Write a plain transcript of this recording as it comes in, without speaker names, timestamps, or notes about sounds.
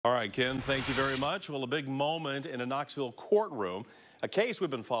All right, Ken, thank you very much. Well, a big moment in a Knoxville courtroom, a case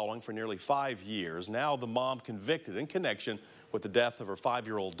we've been following for nearly 5 years. Now the mom convicted in connection with the death of her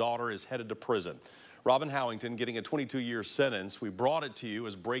 5-year-old daughter is headed to prison. Robin Howington getting a 22-year sentence. We brought it to you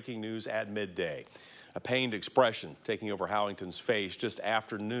as breaking news at midday. A pained expression taking over Howington's face just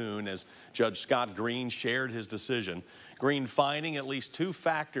after noon as Judge Scott Green shared his decision. Green finding at least 2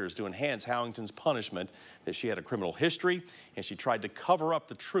 factors to enhance Howington's punishment: that she had a criminal history and she tried to cover up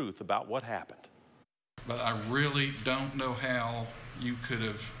the truth about what happened. But I really don't know how you could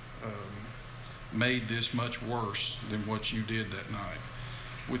have made this much worse than what you did that night.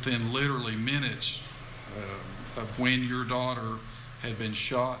 Within literally minutes of when your daughter had been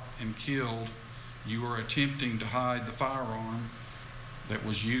shot and killed, you were attempting to hide the firearm that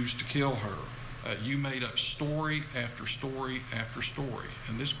was used to kill her. You made up story after story after story,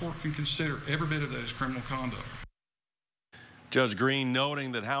 and this court can consider every bit of that as criminal conduct. Judge Green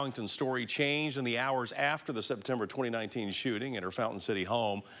noting that Howington's story changed in the hours after the September 2019 shooting at her Fountain City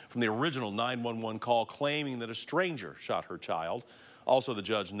home from the original 911 call claiming that a stranger shot her child. Also, the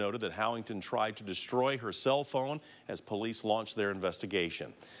judge noted that Howington tried to destroy her cell phone as police launched their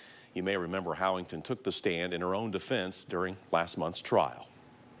investigation. You may remember Howington took the stand in her own defense during last month's trial.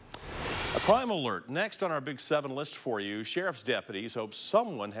 A crime alert next on our Big 7 list for you. Sheriff's deputies hope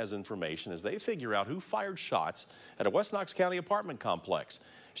someone has information as they figure out who fired shots at a West Knox County apartment complex.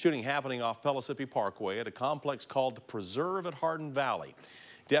 Shooting happening off Pellissippi Parkway at a complex called the Preserve at Hardin Valley.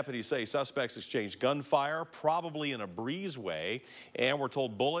 Deputies say suspects exchanged gunfire, probably in a breezeway, and were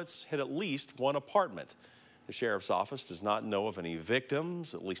told bullets hit at least one apartment. The sheriff's office does not know of any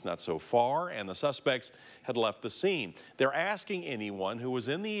victims, at least not so far, and the suspects had left the scene. They're asking anyone who was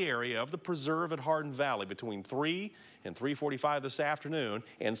in the area of the Preserve at Hardin Valley between 3 and 3:45 this afternoon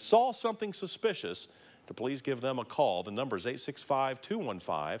and saw something suspicious to please give them a call. The number is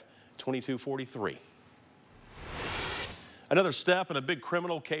 865-215-2243. Another step in a big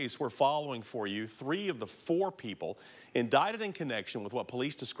criminal case we're following for you. 3 of the 4 people indicted in connection with what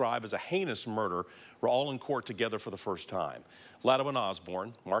police describe as a heinous murder were all in court together for the first time. Ladwin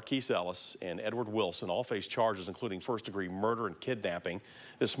Osborne, Marquise Ellis, and Edward Wilson all face charges including first-degree murder and kidnapping.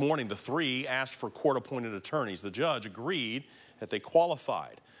 This morning, the 3 asked for court-appointed attorneys. The judge agreed that they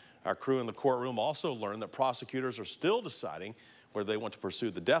qualified. Our crew in the courtroom also learned that prosecutors are still deciding whether they want to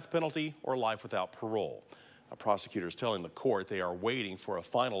pursue the death penalty or life without parole. A prosecutor is telling the court they are waiting for a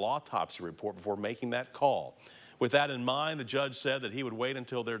final autopsy report before making that call. With that in mind, the judge said that he would wait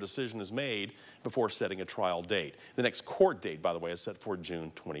until their decision is made before setting a trial date. The next court date, by the way, is set for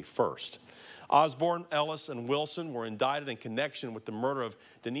June 21st. Osborne, Ellis, and Wilson were indicted in connection with the murder of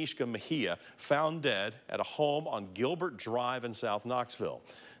Danishka Mejia, found dead at a home on Gilbert Drive in South Knoxville.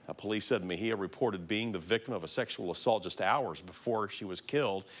 Now, police said Mejia reported being the victim of a sexual assault just hours before she was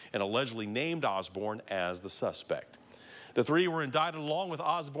killed and allegedly named Osborne as the suspect. The 3 were indicted along with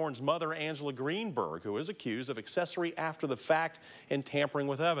Osborne's mother, Angela Greenberg, who is accused of accessory after the fact and tampering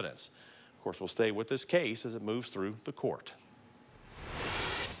with evidence. Of course, we'll stay with this case as it moves through the court.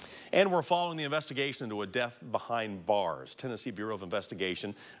 And we're following the investigation into a death behind bars. Tennessee Bureau of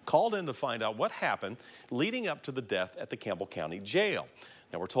Investigation called in to find out what happened leading up to the death at the Campbell County Jail.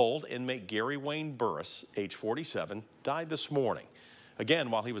 Now, we're told inmate Gary Wayne Burris, age 47, died this morning, again,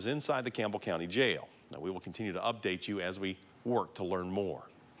 while he was inside the Campbell County Jail. Now, we will continue to update you as we work to learn more.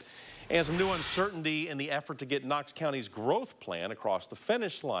 And some new uncertainty in the effort to get Knox County's growth plan across the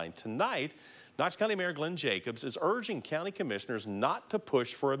finish line. Tonight, Knox County Mayor Glenn Jacobs is urging county commissioners not to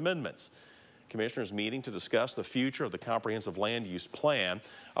push for amendments. Commissioners meeting to discuss the future of the comprehensive land use plan,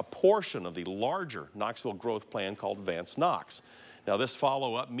 a portion of the larger Knoxville growth plan called Advance Knox. Now, this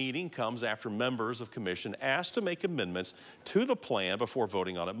follow-up meeting comes after members of commission asked to make amendments to the plan before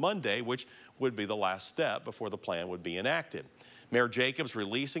voting on it Monday, which would be the last step before the plan would be enacted. Mayor Jacobs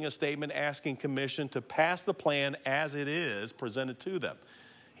releasing a statement asking commission to pass the plan as it is presented to them.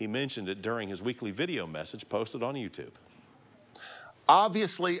 He mentioned it during his weekly video message posted on YouTube.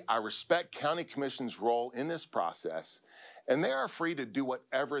 Obviously, I respect county commission's role in this process, and they are free to do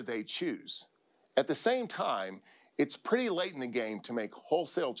whatever they choose. At the same time, it's pretty late in the game to make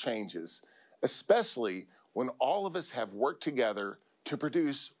wholesale changes, especially when all of us have worked together to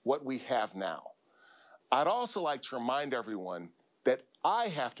produce what we have now. I'd also like to remind everyone that I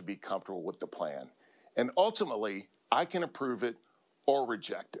have to be comfortable with the plan, and ultimately, I can approve it or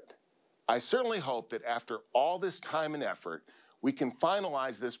reject it. I certainly hope that after all this time and effort, we can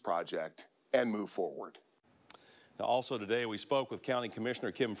finalize this project and move forward. Now, also today, we spoke with County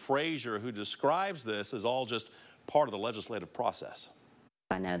Commissioner Kim Frazier, who describes this as all just part of the legislative process.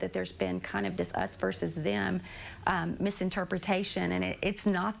 I know that there's been kind of this us versus them misinterpretation, and it's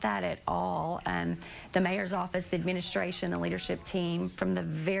not that at all. The mayor's office, the administration, the leadership team, from the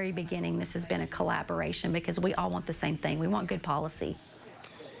very beginning, this has been a collaboration because we all want the same thing. We want good policy.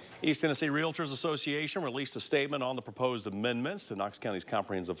 East Tennessee Realtors Association released a statement on the proposed amendments to Knox County's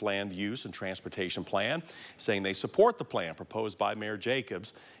Comprehensive Land Use and Transportation Plan, saying they support the plan proposed by Mayor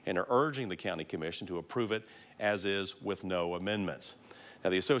Jacobs and are urging the County Commission to approve it as is with no amendments. Now,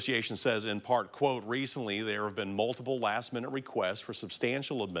 the association says in part, quote, recently there have been multiple last-minute requests for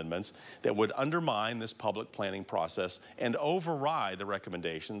substantial amendments that would undermine this public planning process and override the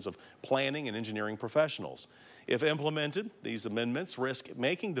recommendations of planning and engineering professionals. If implemented, these amendments risk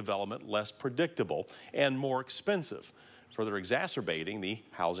making development less predictable and more expensive, further exacerbating the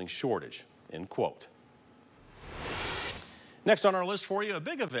housing shortage, end quote. Next on our list for you, a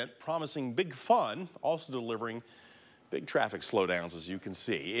big event promising big fun, also delivering big traffic slowdowns, as you can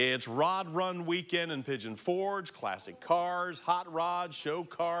see. It's Rod Run weekend in Pigeon Forge, classic cars, hot rods, show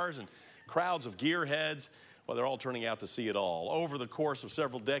cars, and crowds of gearheads. Well, they're all turning out to see it all. Over the course of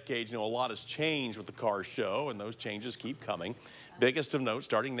several decades, a lot has changed with the car show, and those changes keep coming. Biggest of note,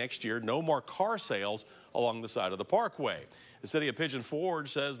 starting next year, no more car sales along the side of the parkway. The city of Pigeon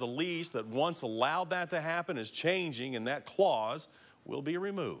Forge says the lease that once allowed that to happen is changing, and that clause will be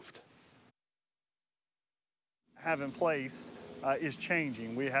removed. Have in place is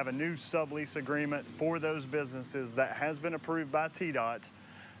changing. We have a new sublease agreement for those businesses that has been approved by TDOT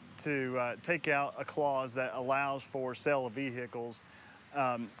to take out a clause that allows for sale of vehicles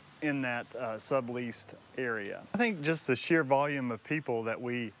in that subleased area. I think just the sheer volume of people that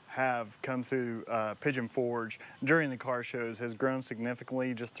we have come through Pigeon Forge during the car shows has grown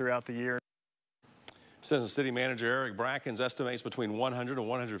significantly just throughout the year. Assistant City Manager Eric Brackens estimates between 100 and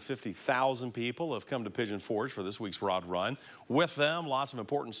 150,000 people have come to Pigeon Forge for this week's Rod Run. With them, lots of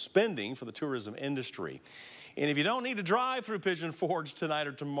important spending for the tourism industry. And if you don't need to drive through Pigeon Forge tonight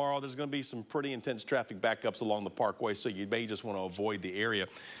or tomorrow, there's going to be some pretty intense traffic backups along the parkway, so you may just want to avoid the area.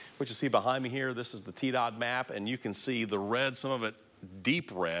 What you see behind me here, this is the TDOT map, and you can see the red, some of it deep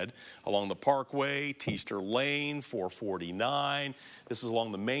red, along the parkway, Teaster Lane, 449. This is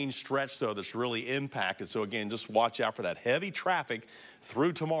along the main stretch, though, that's really impacted. So, again, just watch out for that heavy traffic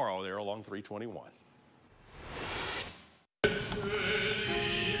through tomorrow there along 321.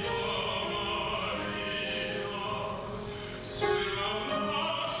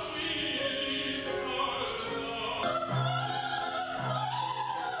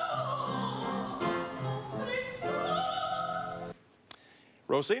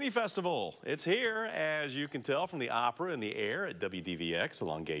 Rossini Festival, it's here, as you can tell from the opera in the air at WDVX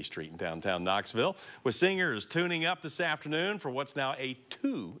along Gay Street in downtown Knoxville, with singers tuning up this afternoon for what's now a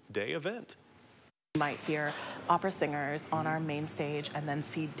two-day event. You might hear opera singers on our main stage and then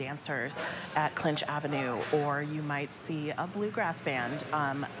see dancers at Clinch Avenue, or you might see a bluegrass band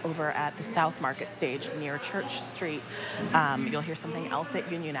over at the South Market stage near Church Street. You'll hear something else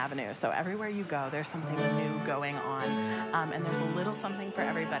at Union Avenue. So everywhere you go, there's something new going on, and there's a little something for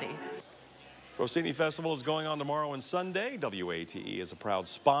everybody. Rossini Festival is going on tomorrow and Sunday. WATE is a proud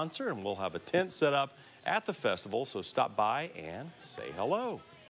sponsor, and we'll have a tent set up at the festival, so stop by and say hello.